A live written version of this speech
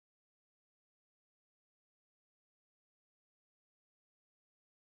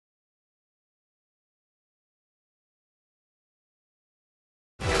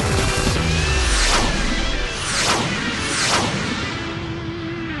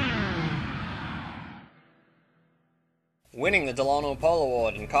Winning the Delano Pole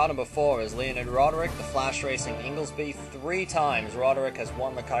Award in car number 4 is Leonid Roderick, the Flash Racing Inglesby. 3 times Roderick has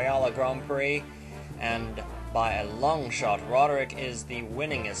won the Kayala Grand Prix, and by a long shot, Roderick is the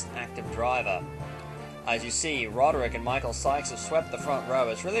winningest active driver. As you see, Roderick and Michael Sykes have swept the front row.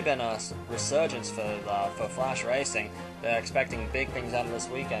 It's really been a resurgence for Flash Racing. They're expecting big things out of this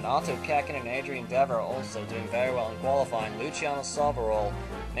weekend. Artur Kekin and Adrian Dever are also doing very well in qualifying. Luciano Soberol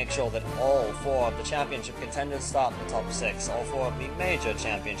make sure that all 4 of the championship contenders start in the top 6. All 4 of the major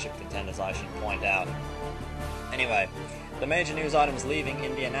championship contenders, I should point out. Anyway, the major news items leaving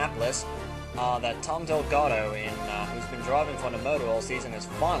Indianapolis are that Tom Delgado, who's been driving for Nemoto all season, has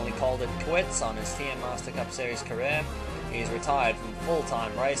finally called it quits on his TN Master Cup Series career. He's retired from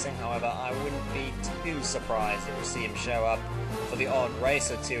full-time racing. However, I wouldn't be too surprised if we see him show up for the odd race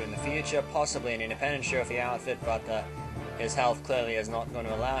or two in the future, possibly an independent trophy outfit, but his health clearly is not going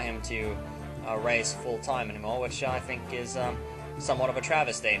to allow him to race full-time anymore, which I think is somewhat of a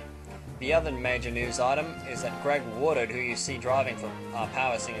travesty. The other major news item is that Greg Woodard, who you see driving for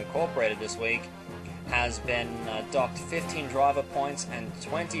Powersing Incorporated this week, has been docked 15 driver points and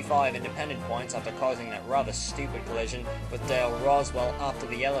 25 independent points after causing that rather stupid collision with Dale Roswell after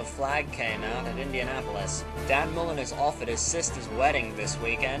the yellow flag came out at Indianapolis. Dan Mullen is off at his sister's wedding this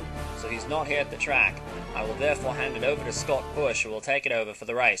weekend, so he's not here at the track. I will therefore hand it over to Scott Bush, who will take it over for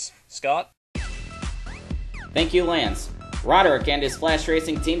the race. Scott? Thank you, Lance. Roderick and his Flash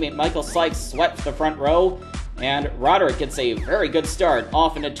Racing teammate Michael Sykes swept the front row, and Roderick gets a very good start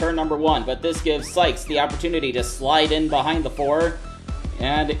off into turn number 1, but this gives Sykes the opportunity to slide in behind the 4,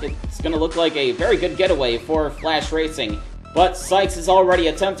 and it's going to look like a very good getaway for Flash Racing. But Sykes is already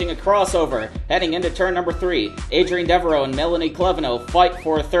attempting a crossover, heading into turn number 3. Adrian Devereaux and Melanie Cleveno fight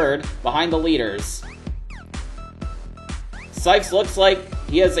for 3rd behind the leaders. Sykes looks like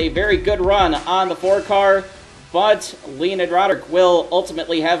he has a very good run on the 4 car, but Leonid Roderick will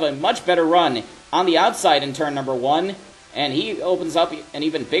ultimately have a much better run on the outside in turn number 1, and he opens up an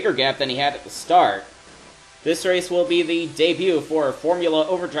even bigger gap than he had at the start. This race will be the debut for Formula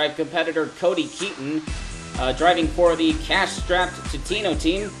Overdrive competitor Cody Keaton, driving for the cash-strapped Tutino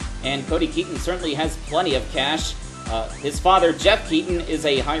team, and Cody Keaton certainly has plenty of cash. His father, Jeff Keaton, is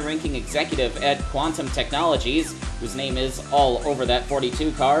a high-ranking executive at Quantum Technologies, whose name is all over that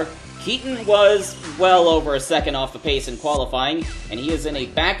 42 car. Keaton was well over a second off the pace in qualifying, and he is in a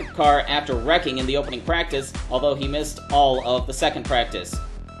backup car after wrecking in the opening practice, although he missed all of the second practice.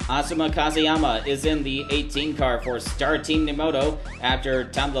 Asuma Kazuyama is in the 18 car for Star Team Nemoto after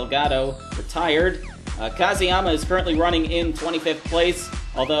Tom Delgado retired. Kazuyama is currently running in 25th place,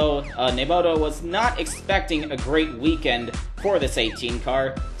 although Nemoto was not expecting a great weekend for this 18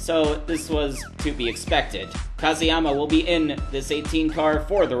 car, so this was to be expected. Kazuyama will be in this 18 car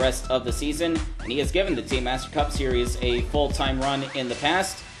for the rest of the season, and he has given the Team Master Cup Series a full-time run in the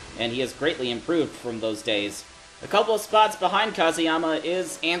past, and he has greatly improved from those days. A couple of spots behind Kazuyama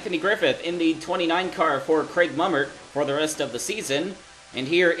is Anthony Griffith in the 29 car for Craig Mummert for the rest of the season, and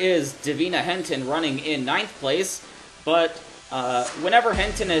here is Davina Henton running in 9th place, but whenever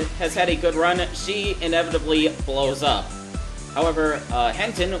Henton has had a good run, she inevitably blows up. However,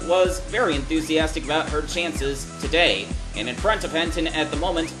 Henton was very enthusiastic about her chances today, and in front of Henton at the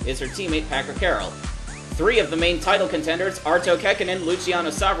moment is her teammate Packer Carroll. 3 of the main title contenders, Artur Kekin,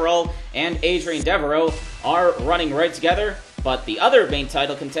 Luciano Soberol, and Adrian Devereaux, are running right together, but the other main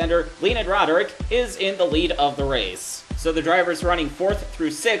title contender, Leonid Roderick, is in the lead of the race. So the drivers running 4th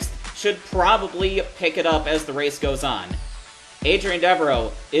through 6th should probably pick it up as the race goes on. Adrian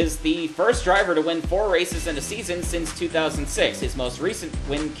Devereaux is the first driver to win 4 races in a season since 2006. His most recent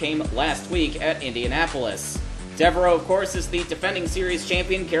win came last week at Indianapolis. Devereaux, of course, is the defending series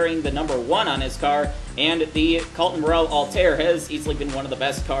champion, carrying the number 1 on his car, and the Colton Morel Altair has easily been one of the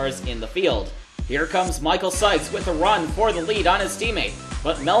best cars in the field. Here comes Michael Sykes with a run for the lead on his teammate,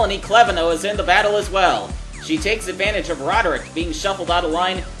 but Melanie Cleveno is in the battle as well. She takes advantage of Roderick being shuffled out of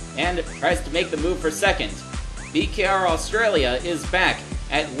line and tries to make the move for 2nd. BKR Australia is back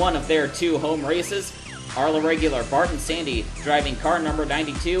at one of their 2 home races. Arla regular Barton Sandy, driving car number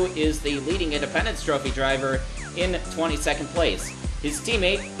 92, is the leading Independence Trophy driver in 22nd place. His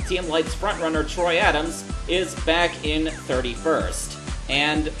teammate, Team Light's frontrunner Troy Adams, is back in 31st.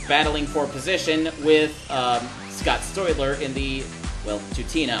 And battling for position with Scott Stoidler in the,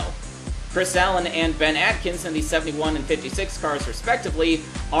 Tutino. Chris Allen and Ben Atkins in the 71 and 56 cars, respectively,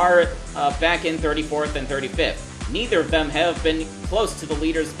 are back in 34th and 35th. Neither of them have been close to the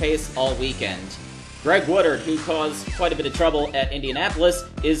leader's pace all weekend. Greg Woodard, who caused quite a bit of trouble at Indianapolis,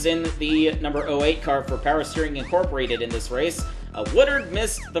 is in the number 08 car for Power Steering Incorporated in this race. Woodard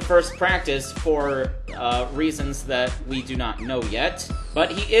missed the first practice for reasons that we do not know yet,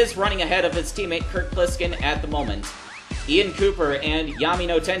 but he is running ahead of his teammate Kurt Pliskin at the moment. Ian Cooper and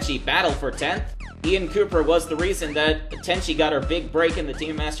Yamino Tenchi battle for 10th. Ian Cooper was the reason that Tenchi got her big break in the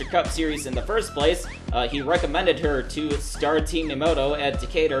Team Master Cup Series in the first place. He recommended her to start Team Nemoto at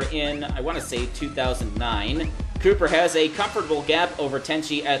Decatur in, I want to say, 2009. Cooper has a comfortable gap over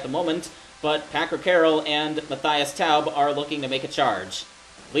Tenchi at the moment, but Packer Carroll and Matthias Taub are looking to make a charge.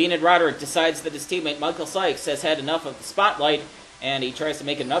 Leonid Roderick decides that his teammate Michael Sykes has had enough of the spotlight, and he tries to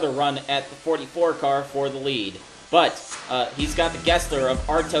make another run at the 44 car for the lead. But he's got the Gessler of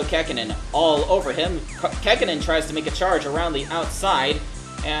Arto Kekkonen all over him. Kekkonen tries to make a charge around the outside,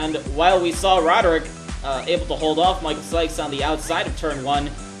 and while we saw Roderick able to hold off Michael Sykes on the outside of Turn 1,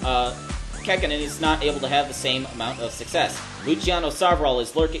 Kekkonen is not able to have the same amount of success. Luciano Savral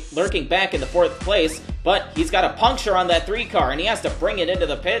is lurking back in the 4th place, but he's got a puncture on that 3 car, and he has to bring it into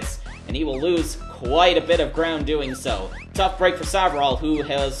the pits, and he will lose quite a bit of ground doing so. Tough break for Savral, who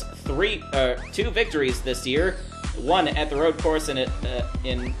has 2 victories this year. One at the road course in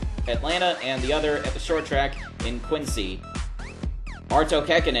Atlanta, and the other at the short track in Quincy. Arto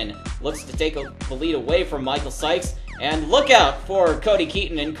Kekkonen looks to take the lead away from Michael Sykes, and look out for Cody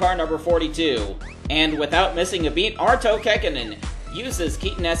Keaton in car number 42. And without missing a beat, Arto Kekkonen uses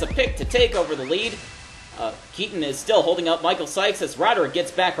Keaton as a pick to take over the lead. Keaton is still holding up Michael Sykes as Roderick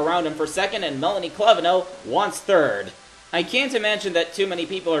gets back around him for 2nd, and Melanie Cleveno wants 3rd. I can't imagine that too many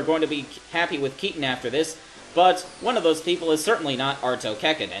people are going to be happy with Keaton after this, but one of those people is certainly not Arto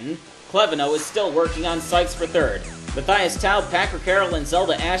Kekkonen. Cleveno is still working on Sykes for 3rd. Matthias Taub, Packer Carroll, and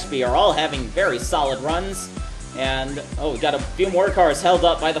Zelda Ashby are all having very solid runs. And, we got a few more cars held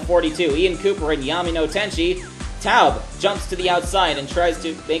up by the 42. Ian Cooper and Yamino Tenchi. Taub jumps to the outside and tries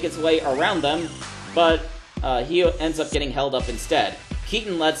to make its way around them, but he ends up getting held up instead.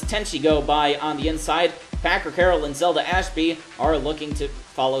 Keaton lets Tenchi go by on the inside. Packer Carroll and Zelda Ashby are looking to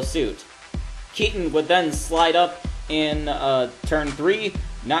follow suit. Keaton would then slide up in Turn 3.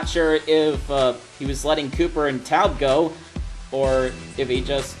 Not sure if he was letting Cooper and Taub go, or if he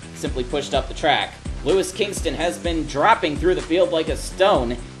just simply pushed up the track. Lewis Kingston has been dropping through the field like a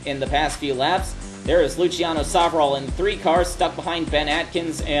stone in the past few laps. There is Luciano Savral in 3 cars stuck behind Ben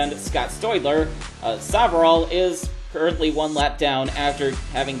Atkins and Scott Stoidler. Savral is currently 1 lap down after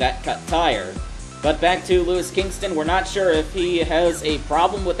having that cut tire. But back to Lewis Kingston, we're not sure if he has a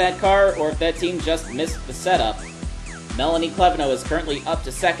problem with that car or if that team just missed the setup. Melanie Cleveno is currently up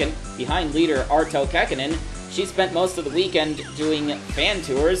to 2nd, behind leader Arto Kekkonen. She spent most of the weekend doing fan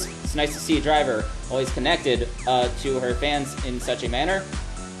tours. It's nice to see a driver always connected to her fans in such a manner.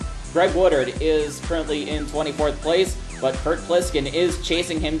 Greg Woodard is currently in 24th place, but Kurt Pliskin is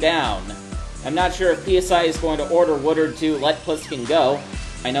chasing him down. I'm not sure if PSI is going to order Woodard to let Pliskin go.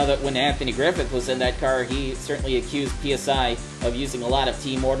 I know that when Anthony Griffith was in that car, he certainly accused PSI of using a lot of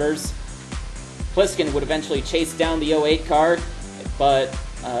team orders. Pliskin would eventually chase down the 08 car, but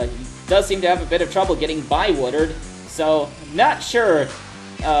he does seem to have a bit of trouble getting by Woodard, so I'm not sure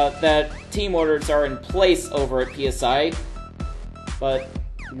that team orders are in place over at PSI, but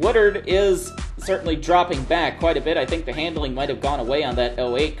Woodard is certainly dropping back quite a bit. I think the handling might have gone away on that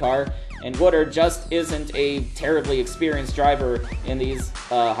 08 car, and Woodard just isn't a terribly experienced driver in these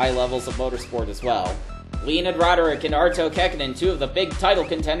high levels of motorsport as well. Leonid Roderick and Arto Kekkonen, 2 of the big title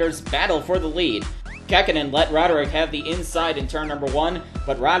contenders, battle for the lead. Kekkonen let Roderick have the inside in turn number 1,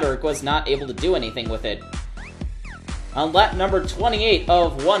 but Roderick was not able to do anything with it. On lap number 28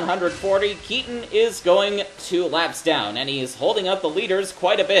 of 140, Keaton is going 2 laps down, and he is holding up the leaders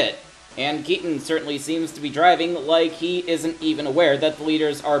quite a bit. And Keaton certainly seems to be driving like he isn't even aware that the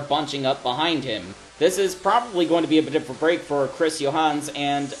leaders are bunching up behind him. This is probably going to be a bit of a break for Chris Johans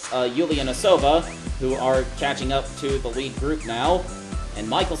and Yulia Nosova, who are catching up to the lead group now. And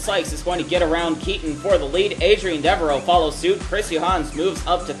Michael Sykes is going to get around Keaton for the lead. Adrian Devereaux follows suit. Chris Johans moves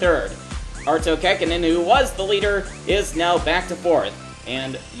up to 3rd. Arto Kekkonen, who was the leader, is now back to 4th.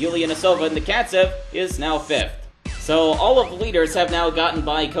 And Yulia Nosova in the Katsev is now 5th. So all of the leaders have now gotten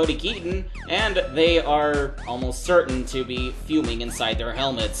by Cody Keaton, and they are almost certain to be fuming inside their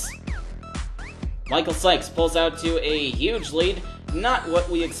helmets. Michael Sykes pulls out to a huge lead, not what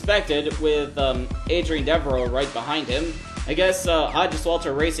we expected with Adrian Devereaux right behind him. I guess Hodges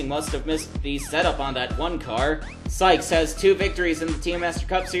Walter Racing must have missed the setup on that one car. Sykes has 2 victories in the Team Master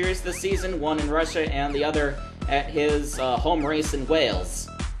Cup Series this season, one in Russia and the other at his home race in Wales.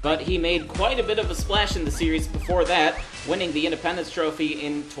 But he made quite a bit of a splash in the series before that, winning the Independence Trophy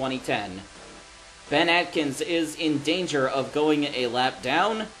in 2010. Ben Atkins is in danger of going a lap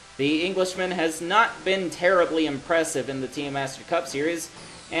down. The Englishman has not been terribly impressive in the TM Master Cup Series,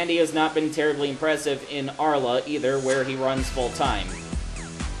 and he has not been terribly impressive in Arla either, where he runs full-time.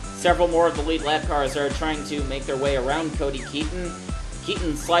 Several more of the lead lap cars are trying to make their way around Cody Keaton.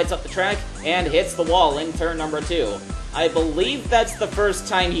 Keaton slides up the track and hits the wall in turn number 2. I believe that's the first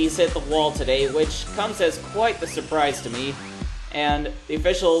time he's hit the wall today, which comes as quite the surprise to me. And the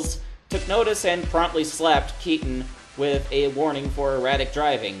officials took notice and promptly slapped Keaton with a warning for erratic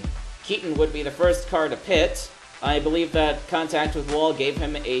driving. Keaton would be the first car to pit. I believe that contact with the wall gave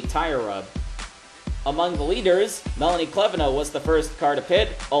him a tire rub. Among the leaders, Melanie Klevina was the first car to pit,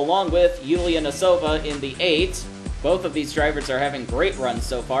 along with Yulia Nosova in the 8. Both of these drivers are having great runs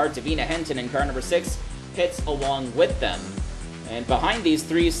so far. Davina Henton in car number 6 pits along with them. And behind these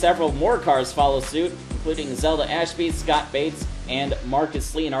three, several more cars follow suit, including Zelda Ashby, Scott Bates, and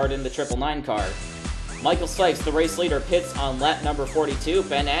Marcus Leonard in the 999 car. Michael Sykes, the race leader, pits on lap number 42.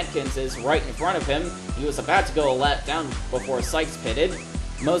 Ben Atkins is right in front of him. He was about to go a lap down before Sykes pitted.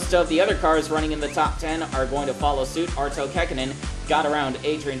 Most of the other cars running in the top 10 are going to follow suit. Arto Kekkonen got around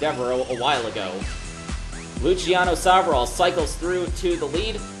Adrian Devereaux a while ago. Luciano Savarol cycles through to the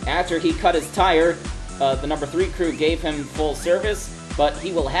lead. After he cut his tire, the number 3 crew gave him full service, but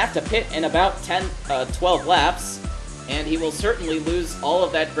he will have to pit in about 12 laps, and he will certainly lose all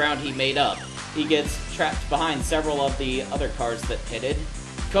of that ground he made up. He gets trapped behind several of the other cars that pitted.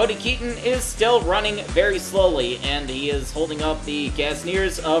 Cody Keaton is still running very slowly, and he is holding up the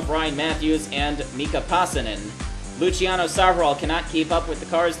Gasniers of Ryan Matthews and Mika Pasanen. Luciano Savarol cannot keep up with the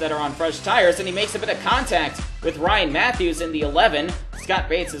cars that are on fresh tires, and he makes a bit of contact with Ryan Matthews in the 11. Scott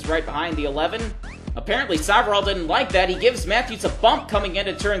Bates is right behind the 11. Apparently, Savarol didn't like that. He gives Matthews a bump coming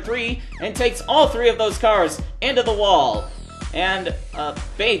into turn 3 and takes all 3 of those cars into the wall. And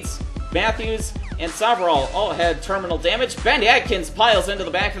Bates, Matthews, and Savarol all had terminal damage. Ben Atkins piles into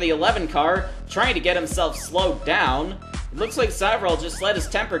the back of the 11 car, trying to get himself slowed down. It looks like Savarol just let his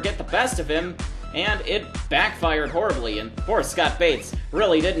temper get the best of him, and it backfired horribly, and poor Scott Bates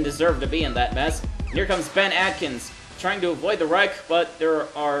really didn't deserve to be in that mess. Here comes Ben Atkins, trying to avoid the wreck, but there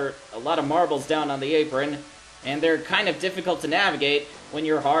are a lot of marbles down on the apron, and they're kind of difficult to navigate when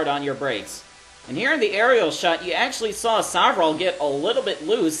you're hard on your brakes. And here in the aerial shot, you actually saw Savarol get a little bit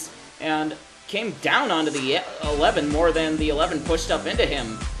loose and came down onto the 11 more than the 11 pushed up into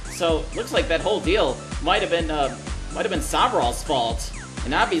him. So looks like that whole deal might have been Savarol's fault.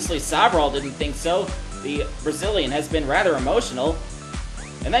 And obviously Savarol didn't think so. The Brazilian has been rather emotional.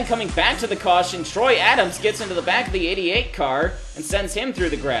 And then coming back to the caution, Troy Adams gets into the back of the 88 car and sends him through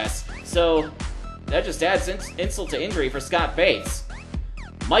the grass. So that just adds insult to injury for Scott Bates.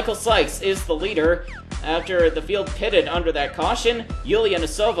 Michael Sykes is the leader. After the field pitted under that caution, Yulia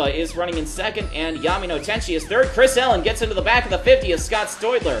Nosova is running in second, and Yamino Tenchi is third. Chris Allen gets into the back of the 50 as Scott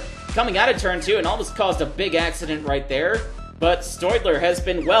Stoidler coming out of turn 2 and almost caused a big accident right there. But Stoidler has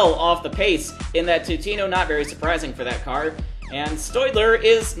been well off the pace in that Tutino, not very surprising for that car. And Stoidler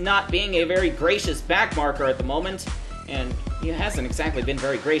is not being a very gracious backmarker at the moment, and he hasn't exactly been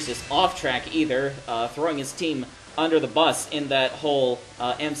very gracious off-track either, throwing his team under the bus in that whole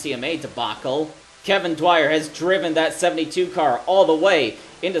MCMA debacle. Kevin Dwyer has driven that 72 car all the way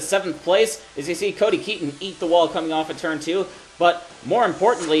into 7th place as you see Cody Keaton eat the wall coming off of turn 2. But more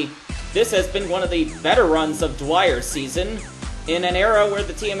importantly, this has been one of the better runs of Dwyer's season. In an era where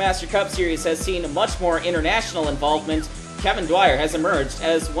the TM Master Cup Series has seen much more international involvement, Kevin Dwyer has emerged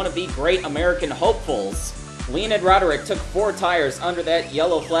as one of the great American hopefuls. Leonid Roderick took 4 tires under that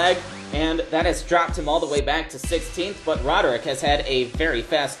yellow flag, and that has dropped him all the way back to 16th, but Roderick has had a very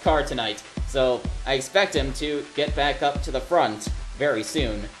fast car tonight, so I expect him to get back up to the front very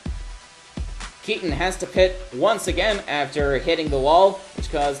soon. Keaton has to pit once again after hitting the wall,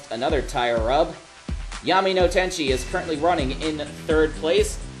 which caused another tire rub. Yamino Tenchi is currently running in 3rd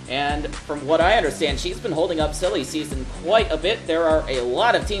place, and from what I understand, she's been holding up Silly Season quite a bit. There are a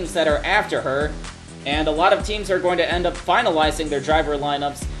lot of teams that are after her, and a lot of teams are going to end up finalizing their driver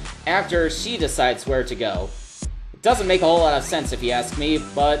lineups after she decides where to go. It doesn't make a whole lot of sense if you ask me,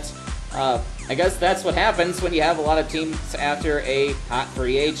 but I guess that's what happens when you have a lot of teams after a hot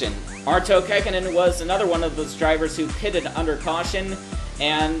free agent. Arto Kekkonen was another one of those drivers who pitted under caution,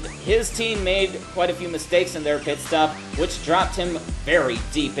 and his team made quite a few mistakes in their pit stop, which dropped him very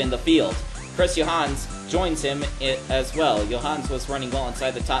deep in the field. Chris Johans joins him as well. Johans was running well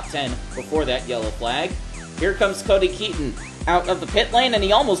inside the top 10 before that yellow flag. Here comes Cody Keaton out of the pit lane, and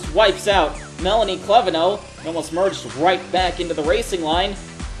he almost wipes out Melanie Klevino. He almost merged right back into the racing line,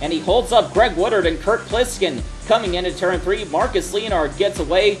 and he holds up Greg Woodard and Kurt Pliskin. Coming into turn 3, Marcus Leonard gets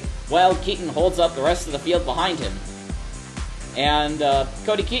away, while Keaton holds up the rest of the field behind him. and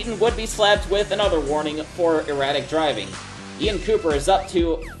Cody Keaton would be slapped with another warning for erratic driving. Ian Cooper is up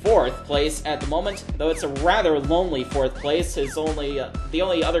to 4th place at the moment, though it's a rather lonely 4th place. The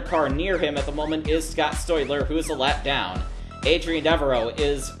only other car near him at the moment is Scott Stoidler, who is a lap down. Adrian Devereaux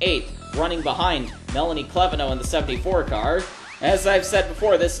is 8th, running behind Melanie Cleveno in the 74 car. As I've said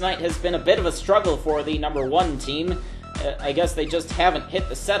before, this night has been a bit of a struggle for the number 1 team. I guess they just haven't hit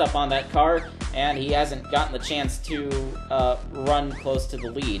the setup on that car, and he hasn't gotten the chance to run close to the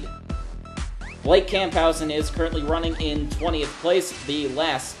lead. Blake Camphausen is currently running in 20th place, the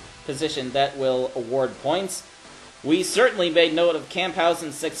last position that will award points. We certainly made note of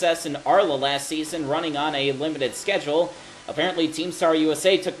Camphausen's success in Arla last season, running on a limited schedule. Apparently, Team Star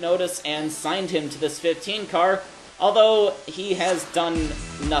USA took notice and signed him to this 15 car, although he has done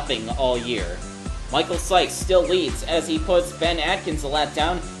nothing all year. Michael Sykes still leads as he puts Ben Atkins a lap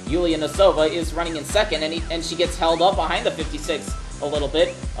down. Yulia Nosova is running in 2nd, and she gets held up behind the 56 a little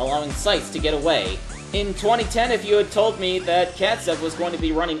bit, allowing Sykes to get away. In 2010, if you had told me that Katsev was going to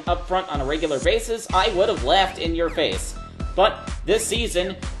be running up front on a regular basis, I would have laughed in your face. But this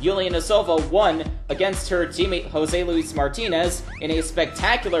season, Yulia Nosova won against her teammate Jose Luis Martinez in a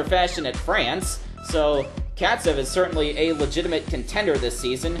spectacular fashion at France, so Katsev is certainly a legitimate contender this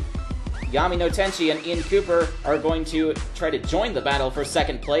season. Yami no Tenchi and Ian Cooper are going to try to join the battle for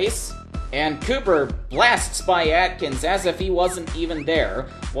 2nd place. And Cooper blasts by Atkins as if he wasn't even there,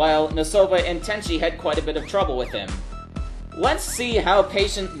 while Nosova and Tenchi had quite a bit of trouble with him. Let's see how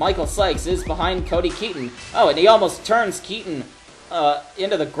patient Michael Sykes is behind Cody Keaton. Oh, and he almost turns Keaton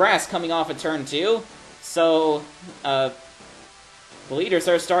into the grass coming off of turn 2. So, the leaders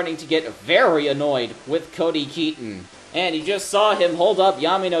are starting to get very annoyed with Cody Keaton. And you just saw him hold up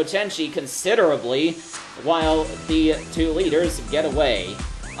Yami no Tenchi considerably while the 2 leaders get away.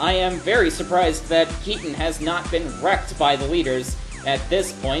 I am very surprised that Keaton has not been wrecked by the leaders at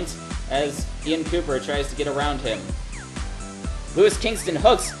this point, as Ian Cooper tries to get around him. Lewis Kingston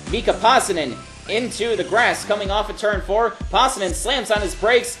hooks Mika Pasanen into the grass coming off of turn 4. Pasanen slams on his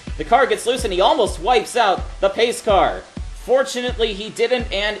brakes, the car gets loose, and he almost wipes out the pace car. Fortunately, he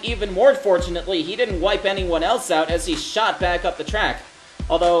didn't, and even more fortunately, he didn't wipe anyone else out as he shot back up the track.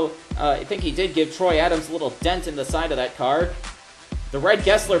 Although, I think he did give Troy Adams a little dent in the side of that car. The red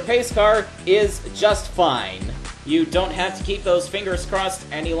Gessler pace car is just fine. You don't have to keep those fingers crossed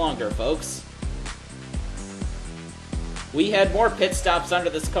any longer, folks. We had more pit stops under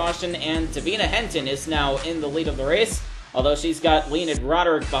this caution, and Davina Henton is now in the lead of the race, although she's got Leonid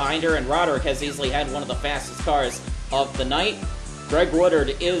Roderick behind her, and Roderick has easily had one of the fastest cars of the night. Greg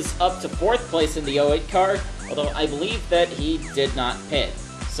Woodard is up to 4th place in the 08 car, although I believe that he did not pit.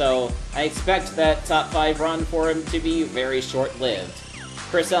 So I expect that top 5 run for him to be very short-lived.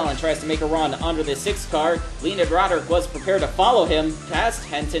 Chris Allen tries to make a run under the 6th car. Leonid Roderick was prepared to follow him past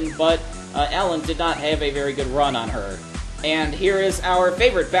Henton, but Allen did not have a very good run on her. And here is our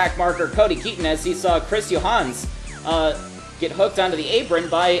favorite backmarker, Cody Keaton, as he saw Chris Johans get hooked onto the apron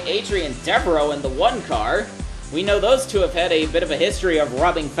by Adrian Devereaux in the 1 car. We know those two have had a bit of a history of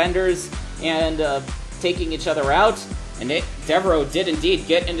rubbing fenders and taking each other out. And Devereaux did indeed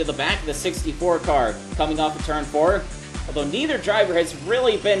get into the back of the 64 car coming off of turn 4. Although neither driver has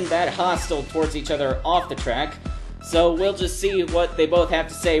really been that hostile towards each other off the track. So we'll just see what they both have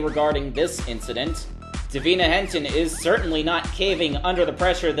to say regarding this incident. Davina Henton is certainly not caving under the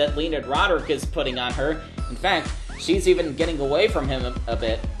pressure that Leonid Roderick is putting on her. In fact, she's even getting away from him a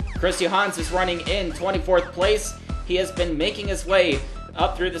bit. Chris Johans is running in 24th place. He has been making his way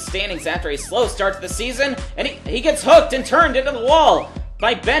up through the standings after a slow start to the season, and he gets hooked and turned into the wall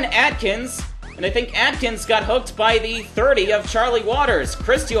by Ben Atkins, and I think Atkins got hooked by the 30 of Charlie Waters.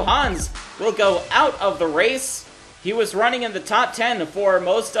 Chris Johans will go out of the race. He was running in the top 10 for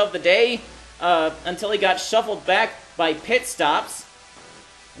most of the day until he got shuffled back by pit stops.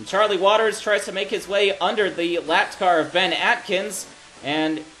 And Charlie Waters tries to make his way under the lapped car of Ben Atkins,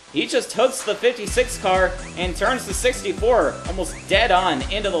 and he just hooks the 56 car and turns the 64 almost dead on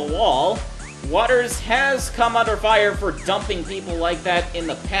into the wall. Waters has come under fire for dumping people like that in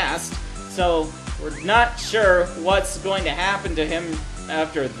the past, so we're not sure what's going to happen to him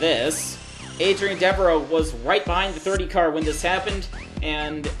after this. Adrian Devereaux was right behind the 30 car when this happened,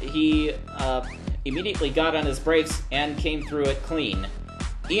 and he immediately got on his brakes and came through it clean.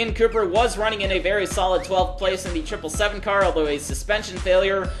 Ian Cooper was running in a very solid 12th place in the 777 car, although a suspension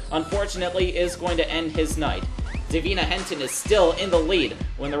failure, unfortunately, is going to end his night. Davina Henton is still in the lead.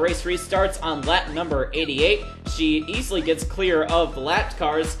 When the race restarts on lap number 88, she easily gets clear of the lapped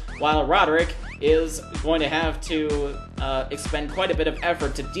cars, while Roderick is going to have to expend quite a bit of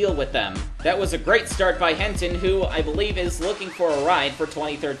effort to deal with them. That was a great start by Henton, who I believe is looking for a ride for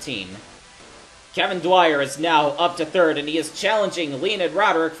 2013. Kevin Dwyer is now up to third, and he is challenging Leonid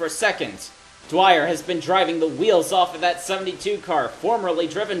Roderick for second. Dwyer has been driving the wheels off of that 72 car, formerly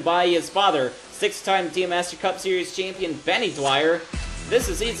driven by his father, six-time Team Master Cup Series champion Benny Dwyer. This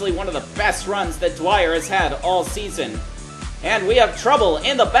is easily one of the best runs that Dwyer has had all season. And we have trouble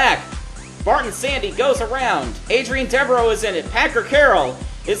in the back. Barton Sandy goes around. Adrian Devereaux is in it. Packer Carroll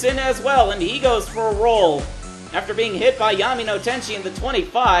is in as well, and he goes for a roll after being hit by Yamino Tenchi in the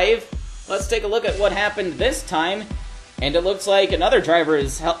 25. Let's take a look at what happened this time. And it looks like another driver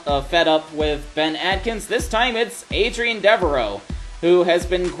is fed up with Ben Atkins. This time it's Adrian Devereaux, who has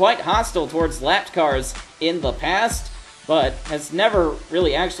been quite hostile towards lapped cars in the past, but has never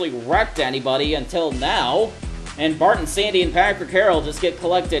really actually wrecked anybody until now. And Barton Sandy and Packer Carroll just get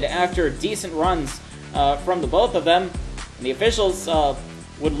collected after decent runs from the both of them. And the officials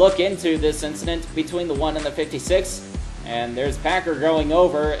would look into this incident between the 1 and the 56. And there's Packer going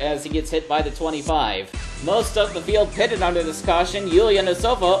over as he gets hit by the 25. Most of the field pitted under this caution. Yulia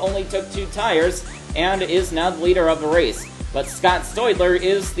Nosova only took 2 tires and is now the leader of the race. But Scott Stoidler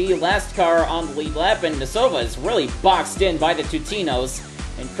is the last car on the lead lap, and Nosova is really boxed in by the Tutinos.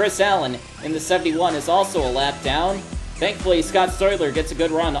 And Chris Allen in the 71 is also a lap down. Thankfully, Scott Stoidler gets a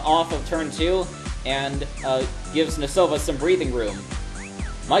good run off of turn 2 and gives Nosova some breathing room.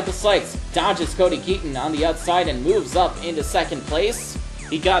 Michael Sykes dodges Cody Keaton on the outside and moves up into second place.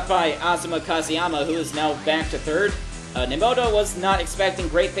 He got by Azuma Kazuyama, who is now back to third. Nemoto was not expecting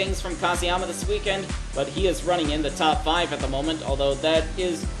great things from Kazuyama this weekend, but he is running in the top 5 at the moment, although that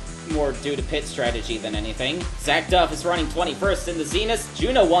is more due to pit strategy than anything. Zach Duff is running 21st in the Zenith.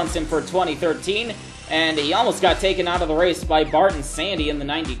 Juno wants him for 2013, and he almost got taken out of the race by Barton Sandy in the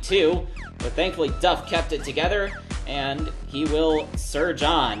 92, but thankfully Duff kept it together, and he will surge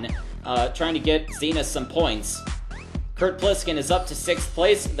on, trying to get Zenith some points. Kurt Pliskin is up to 6th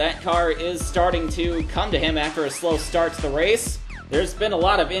place. That car is starting to come to him after a slow start to the race. There's been a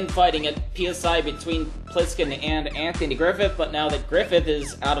lot of infighting at PSI between Pliskin and Anthony Griffith, but now that Griffith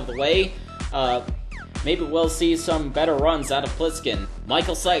is out of the way, maybe we'll see some better runs out of Pliskin.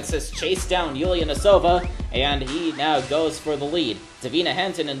 Michael Sykes has chased down Yulia Nosova, and he now goes for the lead. Davina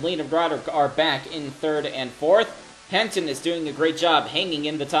Henton and Lena Broderick are back in 3rd and 4th. Henton is doing a great job hanging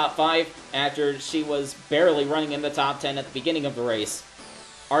in the top 5 after she was barely running in the top 10 at the beginning of the race.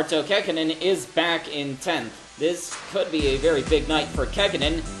 Arto Kekkonen is back in 10th. This could be a very big night for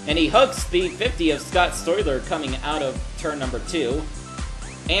Kekkonen, and he hooks the 50 of Scott Stoidler coming out of turn number 2.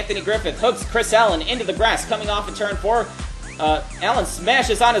 Anthony Griffith hooks Chris Allen into the grass coming off of turn 4. Allen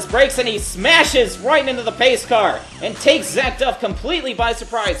smashes on his brakes, and he smashes right into the pace car and takes Zach Duff completely by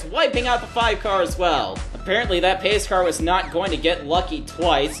surprise, wiping out the 5 car as well. Apparently that pace car was not going to get lucky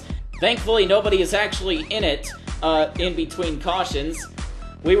twice. Thankfully nobody is actually in it in between cautions.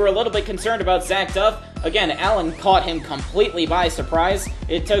 We were a little bit concerned about Zach Duff. Again, Allen caught him completely by surprise.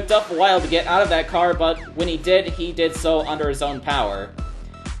 It took Duff a while to get out of that car, but when he did so under his own power.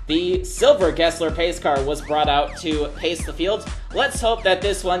 The silver Gessler pace car was brought out to pace the field. Let's hope that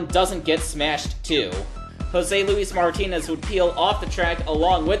this one doesn't get smashed too. Jose Luis Martinez would peel off the track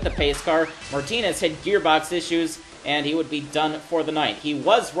along with the pace car. Martinez had gearbox issues, and he would be done for the night. He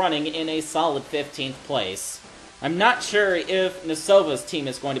was running in a solid 15th place. I'm not sure if Nosova's team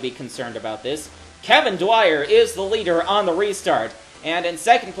is going to be concerned about this. Kevin Dwyer is the leader on the restart, and in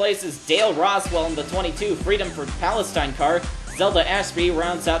second place is Dale Roswell in the 22 Freedom for Palestine car. Zelda Ashby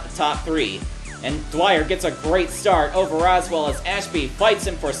rounds out the top 3. And Dwyer gets a great start over Roswell as Ashby fights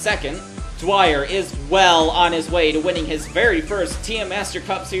him for second. Dwyer is well on his way to winning his very first TM Master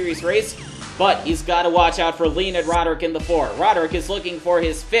Cup Series race, but he's got to watch out for Leonid Roderick in the 4. Roderick is looking for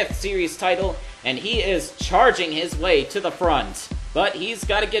his 5th series title, and he is charging his way to the front. But he's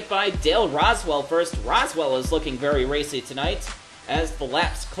got to get by Dale Roswell first. Roswell is looking very racy tonight. As the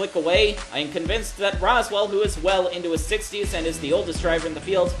laps click away, I am convinced that Roswell, who is well into his 60s and is the oldest driver in the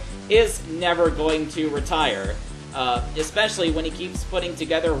field, is never going to retire. Especially when he keeps putting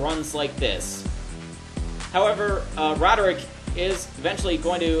together runs like this. However, Roderick is eventually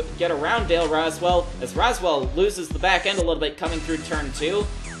going to get around Dale Roswell, as Roswell loses the back end a little bit coming through turn 2,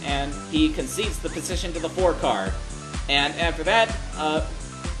 and he concedes the position to the 4 car. And after that,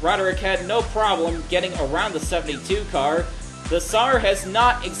 Roderick had no problem getting around the 72 car. The SAR has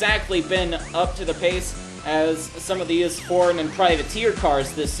not exactly been up to the pace as some of these foreign and privateer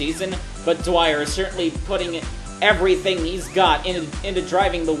cars this season, but Dwyer is certainly putting everything he's got into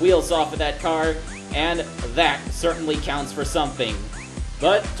driving the wheels off of that car, and that certainly counts for something.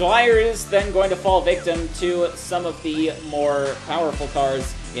 But Dwyer is then going to fall victim to some of the more powerful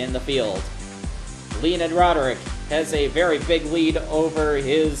cars in the field. Leonid Roderick has a very big lead over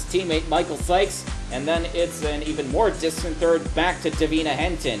his teammate Michael Sykes, and then it's an even more distant third back to Davina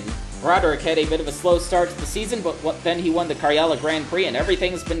Henton. Roderick had a bit of a slow start to the season, but then he won the Karjala Grand Prix, and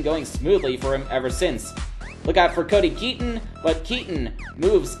everything's been going smoothly for him ever since. Look out for Cody Keaton, but Keaton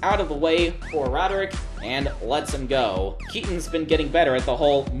moves out of the way for Roderick and lets him go. Keaton's been getting better at the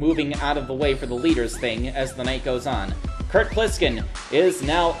whole moving out of the way for the leaders thing as the night goes on. Kurt Pliskin is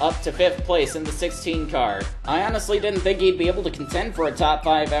now up to 5th place in the 16 car. I honestly didn't think he'd be able to contend for a top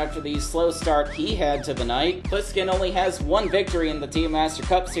 5 after the slow start he had to the night. Pliskin only has one victory in the Team Master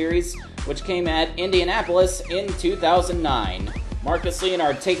Cup Series, which came at Indianapolis in 2009. Marcus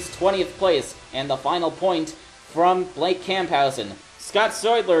Leonard takes 20th place and the final point from Blake Camphausen. Scott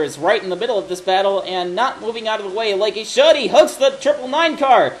Stoidler is right in the middle of this battle and not moving out of the way like he should. He hooks the 999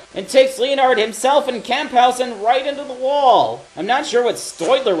 car and takes Leonard himself and Camphausen right into the wall. I'm not sure what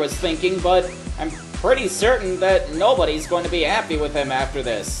Stoidler was thinking, but I'm pretty certain that nobody's going to be happy with him after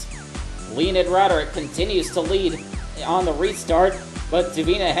this. Leonid Roderick continues to lead on the restart, but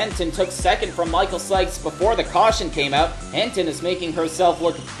Davina Henton took second from Michael Sykes before the caution came out. Henton is making herself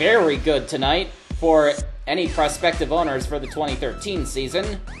look very good tonight for any prospective owners for the 2013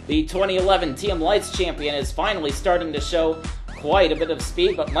 season. The 2011 TM Lights champion is finally starting to show quite a bit of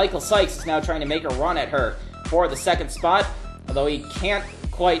speed, but Michael Sykes is now trying to make a run at her for the second spot, although he can't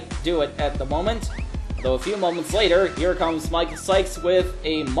quite do it at the moment. Though a few moments later, here comes Michael Sykes with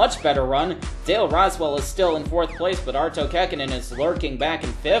a much better run. Dale Roswell is still in 4th place, but Arto Kekkonen is lurking back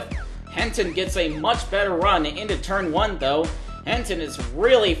in 5th. Henton gets a much better run into turn 1, though. Henton is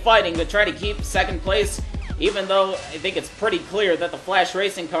really fighting to try to keep 2nd place, even though I think it's pretty clear that the Flash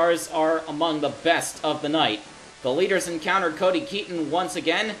Racing cars are among the best of the night. The leaders encountered Cody Keaton once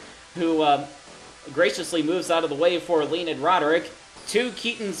again, who graciously moves out of the way for Leonid Roderick. To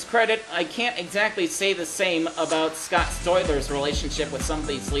Keaton's credit, I can't exactly say the same about Scott Stoidler's relationship with some of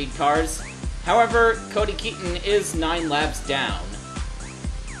these lead cars. However, Cody Keaton is 9 laps down.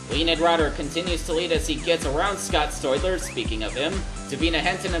 Leonid Roderick continues to lead as he gets around Scott Stoidler, speaking of him. Davina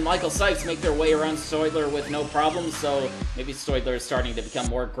Henton and Michael Sykes make their way around Stoidler with no problem, so maybe Stoidler is starting to become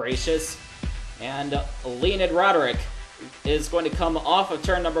more gracious. And Leonid Roderick is going to come off of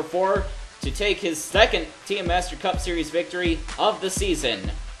turn number 4 to take his 2nd TM Master Cup Series victory of the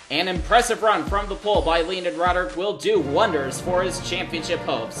season. An impressive run from the pole by Leonid Roderick will do wonders for his championship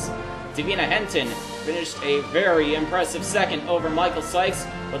hopes. Davina Henton finished a very impressive 2nd over Michael Sykes,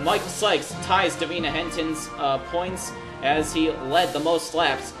 but Michael Sykes ties Davina Henton's points as he led the most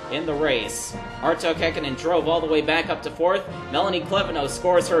laps in the race. Arto Kekkonen drove all the way back up to 4th. Melanie Klevino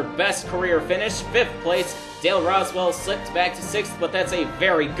scores her best career finish, 5th place. Dale Roswell slipped back to 6th, but that's a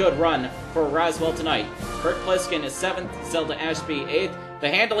very good run for Roswell tonight. Kurt Pliskin is 7th, Zelda Ashby 8th. The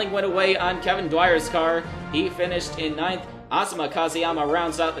handling went away on Kevin Dwyer's car. He finished in 9th. Asuma Kazuyama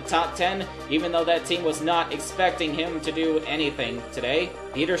rounds out the top 10, even though that team was not expecting him to do anything today.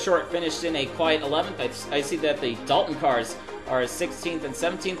 Peter Short finished in a quiet 11th. I see that the Dalton cars are 16th and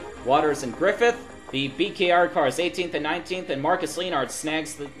 17th. Waters and Griffith. The BKR cars 18th and 19th, and Marcus Leonard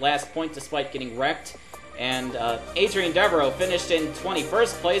snags the last point despite getting wrecked. And Adrian Devereaux finished in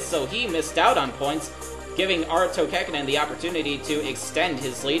 21st place, so he missed out on points, giving Arto Kekkonen the opportunity to extend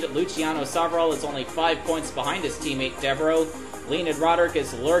his lead. Luciano Savral is only 5 points behind his teammate Devereaux. Leonid Roderick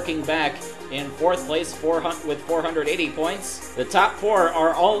is lurking back in 4th place with 480 points. The top 4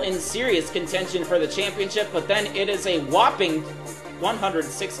 are all in serious contention for the championship, but then it is a whopping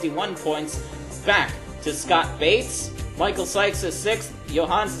 161 points back to Scott Bates. Michael Sykes is 6th,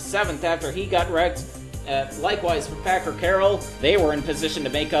 Johans is 7th after he got wrecked. Likewise for Packer Carroll, they were in position to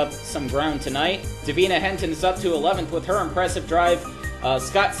make up some ground tonight. Davina Henton is up to 11th with her impressive drive.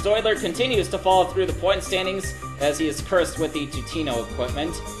 Scott Stoidler continues to fall through the point standings as he is cursed with the Tutino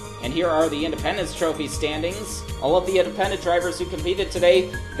equipment. And here are the Independence Trophy standings. All of the independent drivers who competed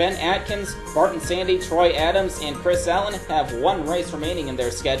today, Ben Atkins, Barton Sandy, Troy Adams, and Chris Allen have 1 race remaining in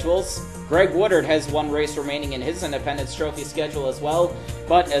their schedules. Greg Woodard has 1 race remaining in his Independence Trophy schedule as well,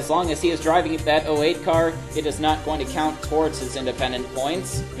 but as long as he is driving that 08 car, it is not going to count towards his independent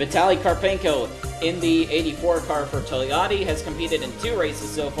points. Vitaly Karpenko in the 84 car for Toyota has competed in 2 races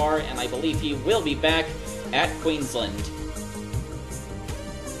so far, and I believe he will be back at Queensland.